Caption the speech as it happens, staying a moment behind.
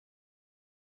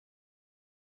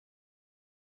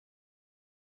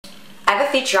I have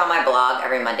a feature on my blog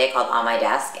every Monday called On My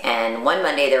Desk, and one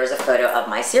Monday there was a photo of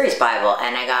my series Bible,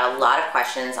 and I got a lot of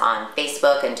questions on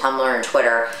Facebook and Tumblr and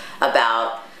Twitter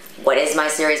about what is my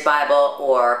series Bible,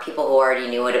 or people who already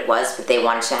knew what it was but they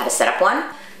wanted to know how to set up one.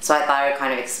 So I thought I'd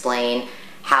kind of explain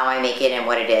how I make it and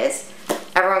what it is.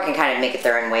 Everyone can kind of make it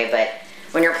their own way, but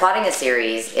when you're plotting a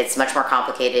series, it's much more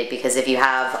complicated because if you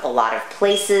have a lot of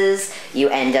places, you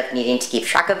end up needing to keep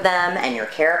track of them and your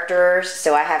characters.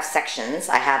 So I have sections.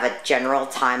 I have a general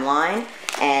timeline,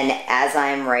 and as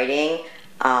I'm writing,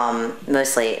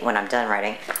 mostly when I'm done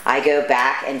writing, I go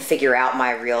back and figure out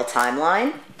my real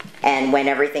timeline and when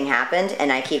everything happened,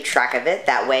 and I keep track of it.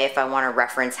 That way, if I want to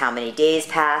reference how many days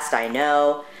passed, I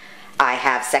know. I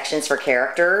have sections for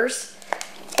characters,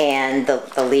 and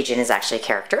the Legion is actually a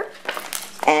character.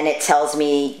 And it tells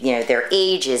me, you know, their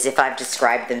ages, if I've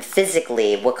described them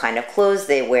physically, what kind of clothes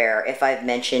they wear, if I've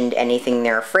mentioned anything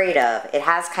they're afraid of. It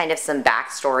has kind of some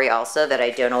backstory also that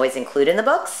I don't always include in the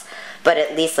books, but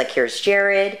at least, like, here's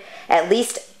Jared. At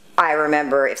least I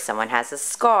remember if someone has a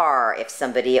scar, if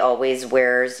somebody always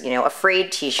wears, you know, a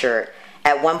frayed t-shirt.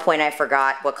 At one point I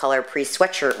forgot what color Priest's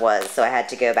sweatshirt was, so I had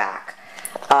to go back.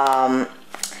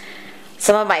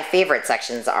 Some of my favorite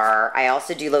sections are, I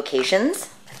also do locations,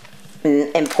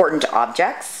 important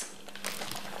objects,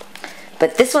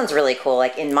 but this one's really cool.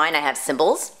 Like in mine I have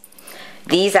symbols.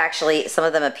 These actually, some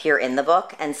of them appear in the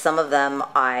book and some of them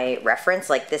I reference.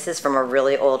 Like this is from a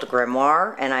really old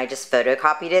grimoire and I just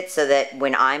photocopied it so that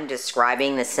when I'm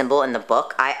describing the symbol in the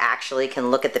book, I actually can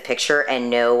look at the picture and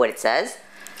know what it says.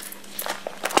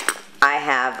 I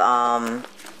have,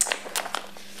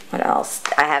 what else?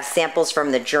 I have samples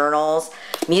from the journals.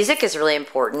 Music is really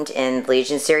important in the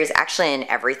Legion series, actually in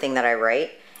everything that I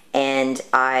write, and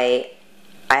I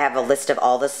have a list of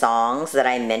all the songs that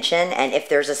I mention, and if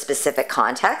there's a specific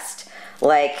context,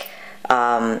 like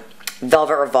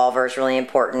Velvet Revolver is really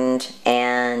important,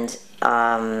 and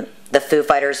the Foo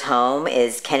Fighters' Home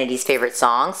is Kennedy's favorite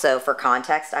song, so for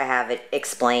context I have it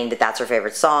explained that that's her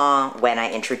favorite song when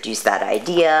I introduce that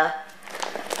idea.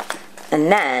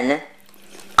 And then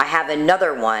I have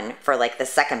another one for like the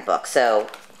second book. So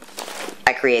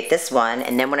I create this one,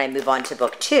 and then when I move on to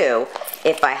book 2,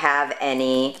 if I have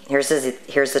any, here's the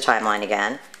timeline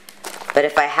again, but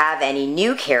if I have any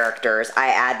new characters, I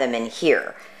add them in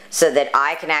here so that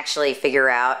I can actually figure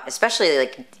out, especially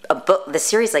like a book, the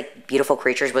series like Beautiful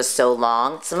Creatures was so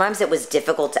long, sometimes it was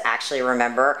difficult to actually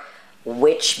remember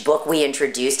which book we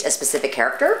introduced a specific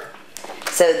character.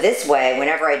 So this way,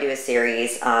 whenever I do a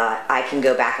series, I can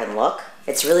go back and look.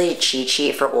 It's really a cheat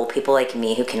sheet for old people like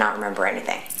me who cannot remember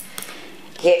anything.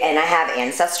 And I have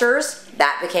ancestors.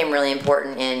 That became really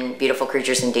important in Beautiful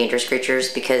Creatures and Dangerous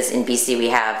Creatures because in BC we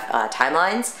have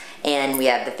timelines and we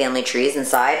have the family trees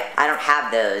inside. I don't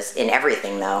have those in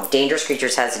everything though. Dangerous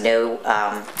Creatures has no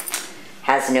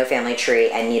family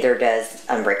tree, and neither does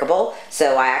Unbreakable.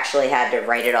 So I actually had to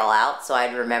write it all out so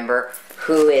I'd remember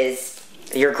who is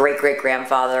your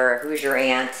great-great-grandfather, who's your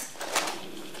aunt.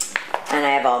 And I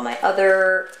have all my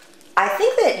other, I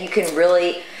think that you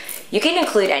can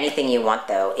include anything you want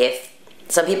though. If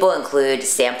some people include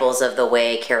samples of the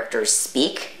way characters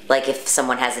speak, like if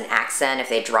someone has an accent, if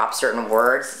they drop certain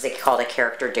words, it's called a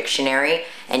character dictionary,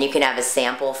 and you can have a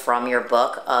sample from your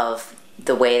book of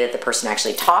the way that the person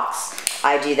actually talks.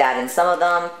 I do that in some of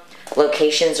them.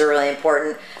 Locations are really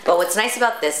important, but what's nice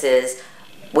about this is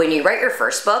when you write your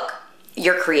first book,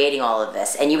 you're creating all of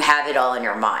this and you have it all in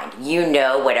your mind. You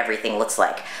know what everything looks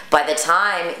like. By the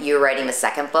time you're writing the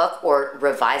second book or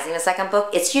revising the second book,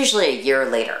 it's usually a year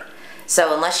later.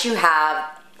 So unless you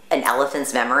have an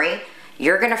elephant's memory,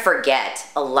 you're gonna forget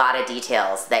a lot of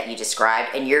details that you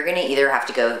described, and you're gonna either have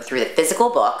to go through the physical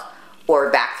book or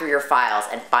back through your files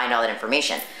and find all that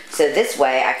information. So this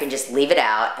way I can just leave it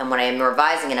out, and when I'm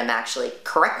revising and I'm actually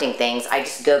correcting things, I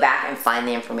just go back and find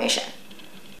the information.